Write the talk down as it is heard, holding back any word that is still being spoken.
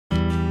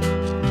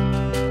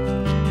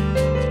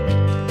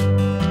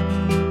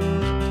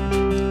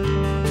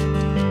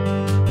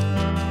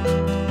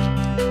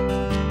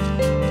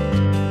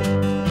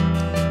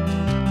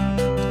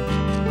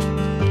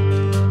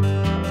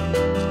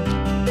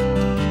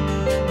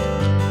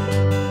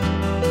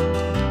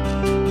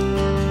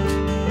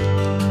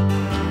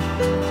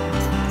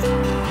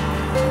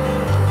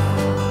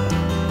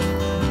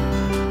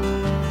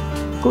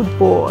Good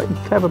boy,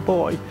 clever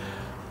boy.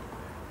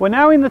 We're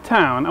now in the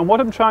town, and what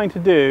I'm trying to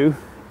do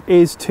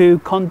is to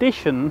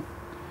condition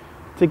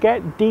to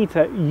get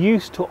Dita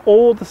used to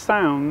all the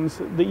sounds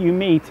that you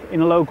meet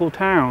in a local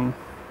town.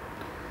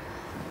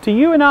 To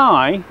you and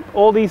I,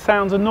 all these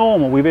sounds are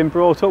normal. We've been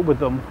brought up with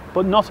them,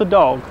 but not a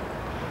dog.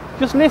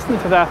 Just listen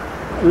to the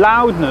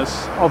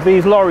loudness of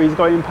these lorries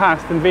going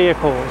past and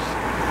vehicles.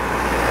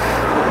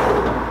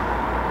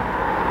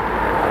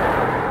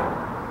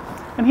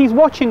 And he's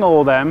watching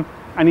all them,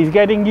 and he's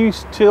getting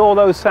used to all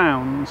those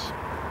sounds.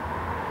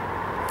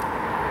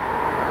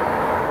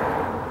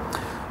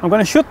 I'm going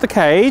to shut the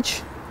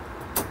cage.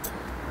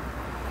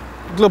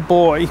 Good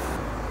boy.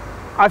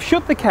 I've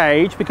shut the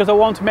cage because I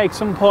want to make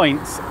some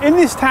points. In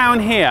this town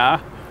here,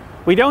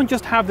 we don't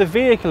just have the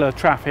vehicular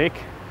traffic,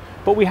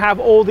 but we have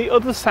all the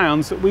other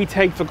sounds that we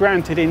take for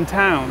granted in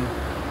town.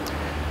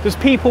 There's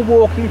people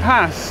walking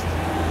past.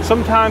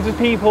 Sometimes there's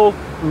people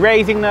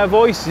raising their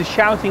voices,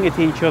 shouting at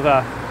each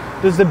other.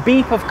 There's the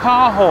beep of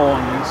car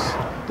horns.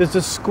 There's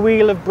the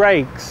squeal of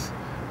brakes.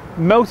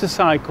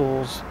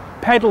 Motorcycles,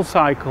 pedal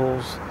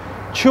cycles,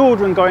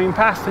 children going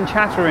past and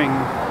chattering.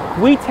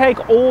 We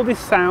take all this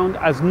sound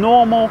as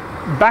normal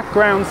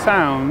background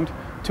sound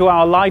to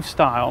our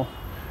lifestyle.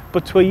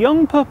 But to a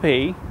young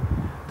puppy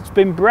that's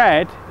been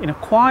bred in a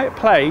quiet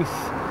place,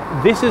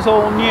 this is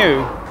all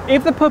new.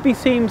 If the puppy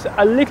seems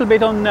a little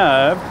bit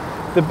unnerved,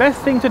 the best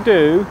thing to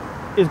do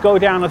is go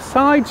down a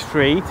side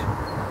street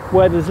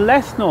where there's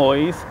less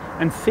noise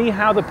and see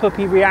how the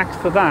puppy reacts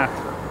to that.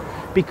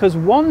 Because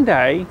one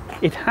day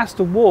it has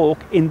to walk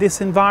in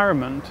this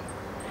environment.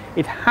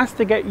 It has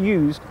to get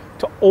used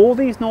to all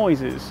these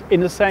noises in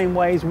the same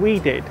way as we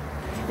did.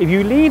 If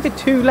you leave it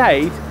too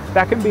late,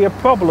 that can be a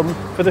problem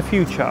for the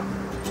future.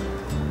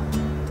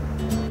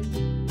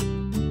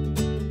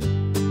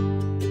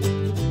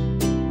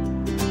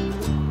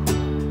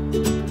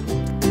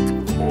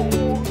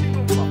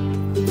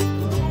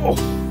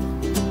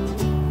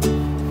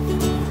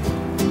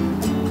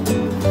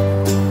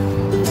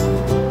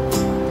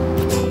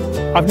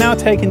 I've now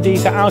taken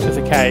Dita out of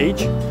the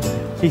cage.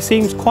 He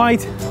seems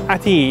quite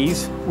at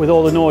ease with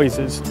all the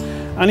noises.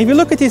 And if you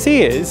look at his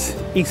ears,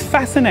 he's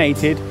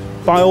fascinated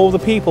by all the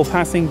people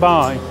passing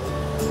by.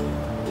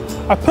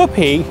 A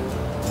puppy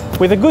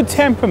with a good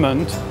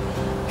temperament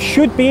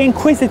should be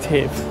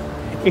inquisitive.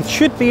 It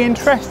should be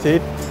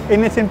interested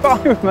in its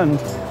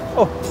environment.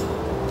 Oh,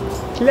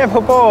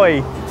 clever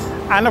boy.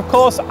 And of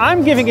course,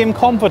 I'm giving him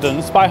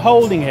confidence by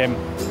holding him.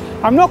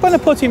 I'm not going to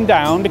put him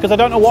down because I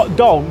don't know what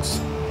dogs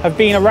have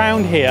been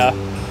around here,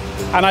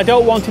 and I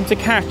don't want him to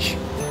catch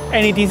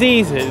any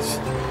diseases.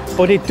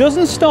 But it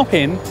doesn't stop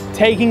him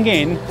taking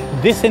in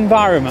this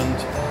environment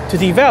to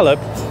develop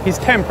his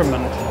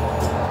temperament.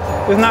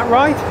 Isn't that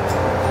right?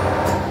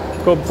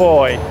 Good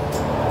boy.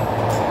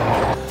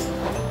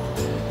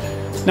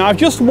 Now I've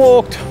just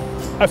walked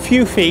a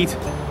few feet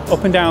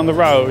up and down the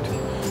road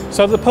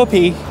so the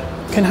puppy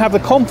can have the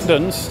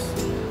confidence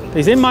that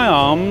he's in my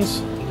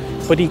arms,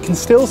 but he can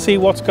still see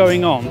what's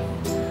going on.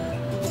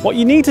 What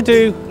you need to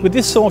do with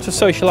this sort of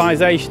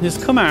socialisation is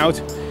come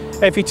out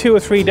every 2 or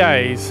 3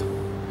 days.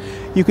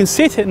 You can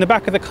sit in the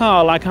back of the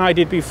car like I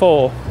did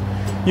before.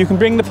 You can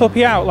bring the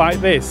puppy out like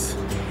this.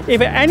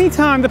 If at any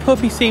time the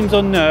puppy seems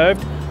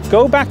unnerved,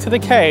 go back to the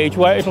cage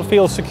where it'll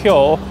feel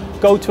secure,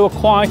 go to a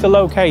quieter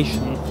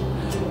location.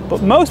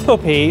 But most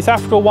puppies,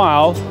 after a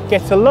while,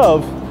 get to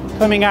love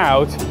coming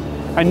out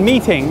and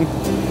meeting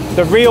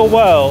the real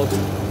world,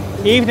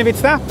 even if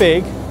it's that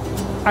big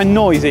and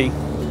noisy.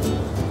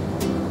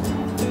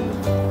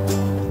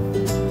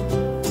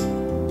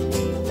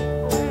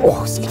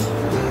 Oh,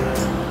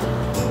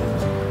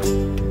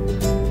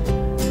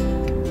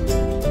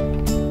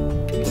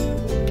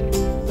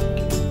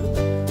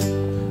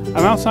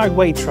 I'm outside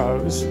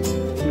Waitrose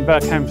in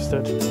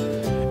Berkhamsted.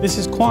 This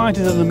is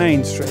quieter than the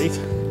main street.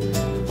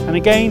 And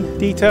again,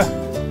 Dita,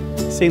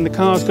 seeing the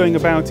cars going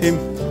about him,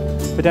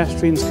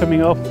 pedestrians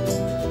coming up.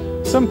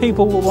 Some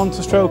people will want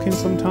to stroke him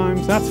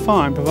sometimes. That's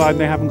fine, provided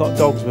they haven't got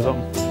dogs with them.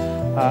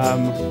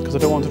 Because I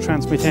don't want to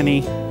transmit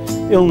any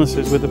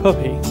illnesses with the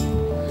puppy.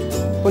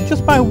 But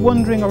just by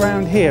wandering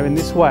around here in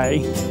this way,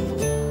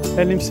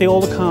 letting him see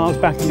all the cars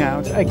backing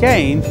out,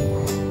 again,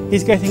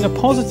 he's getting a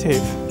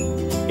positive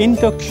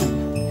induction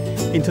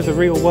into the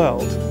real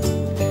world.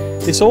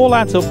 This all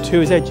adds up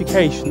to his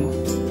education.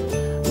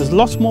 There's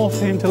lots more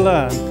for him to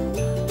learn,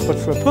 but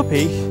for a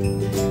puppy,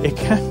 it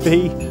can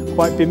be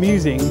quite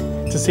bemusing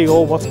to see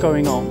all what's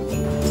going on.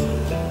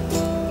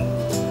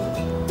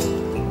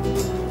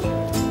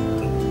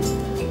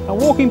 I'm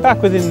walking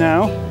back with him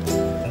now.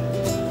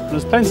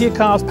 There's plenty of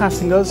cars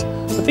passing us,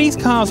 but these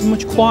cars are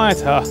much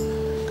quieter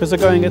because they're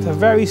going at a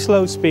very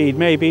slow speed,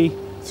 maybe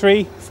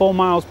 3-4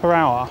 miles per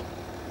hour.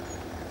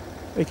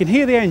 You can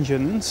hear the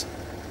engines,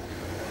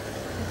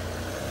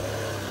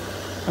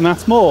 and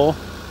that's more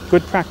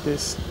good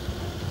practice.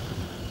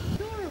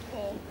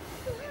 Adorable.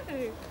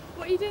 Hello.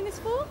 What are you doing this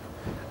for?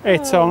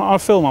 It's on our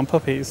film on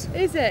puppies.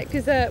 Is it?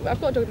 Because I've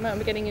got a dog at the moment,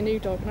 we're getting a new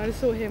dog, and I just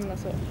saw him and I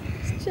thought,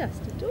 it's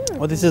just adorable.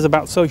 Well, this is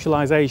about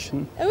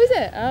socialisation. Oh, is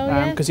it? Oh,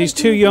 yeah. Because he's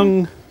too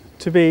young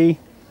to be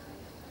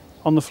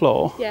on the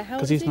floor. Yeah, how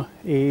old Because is he?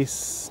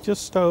 he's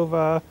just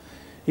over,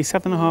 he's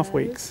 7.5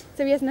 weeks.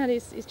 So he hasn't had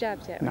his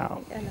jabs yet? No. I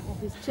think? Oh, no,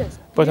 he's just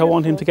But I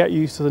want him to beautiful.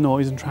 get used to the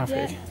noise and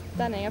traffic. Yeah,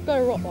 stunning. I've got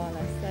a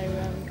Rottweiler, so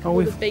Oh,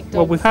 all the big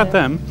dogs. we've had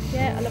them.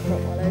 Yeah, I love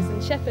Rottweilers,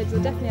 and Shepherds.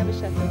 I'll definitely have a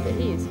Shepherd, but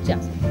he is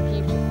just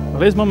beautiful.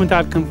 Well, his mum and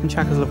dad come from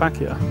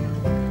Czechoslovakia.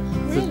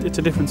 Really? It's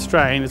a different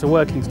strain, it's a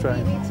working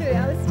strain. Me too,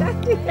 I was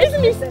standing.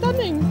 Isn't he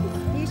stunning?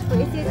 Beautiful.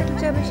 Is he a little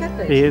German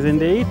Shepherd? He is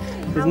indeed.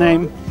 His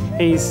name,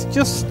 he's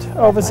just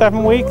over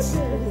 7 weeks,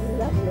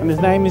 and his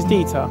name is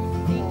Dieter.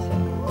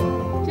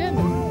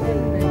 German.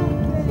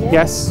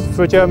 Yes,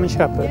 for a German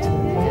Shepherd.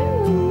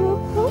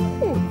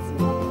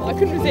 Well, I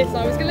couldn't resist.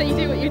 I was going to let you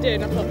do what you're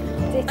doing. I thought,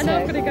 I know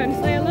I'm going to go and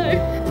say hello.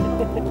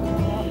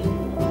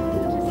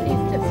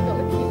 He's just got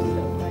the cutest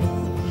little face.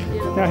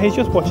 Beautiful. Now he's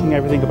just watching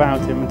everything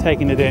about him and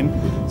taking it in,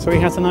 so he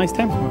has a nice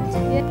temperament.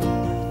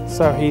 Yeah.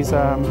 So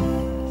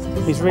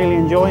he's really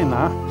enjoying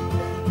that.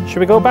 Should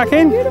we go back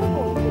in?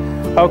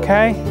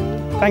 Okay,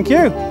 thank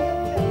you.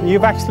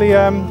 You've actually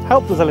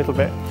helped us a little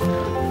bit.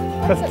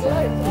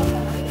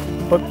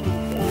 But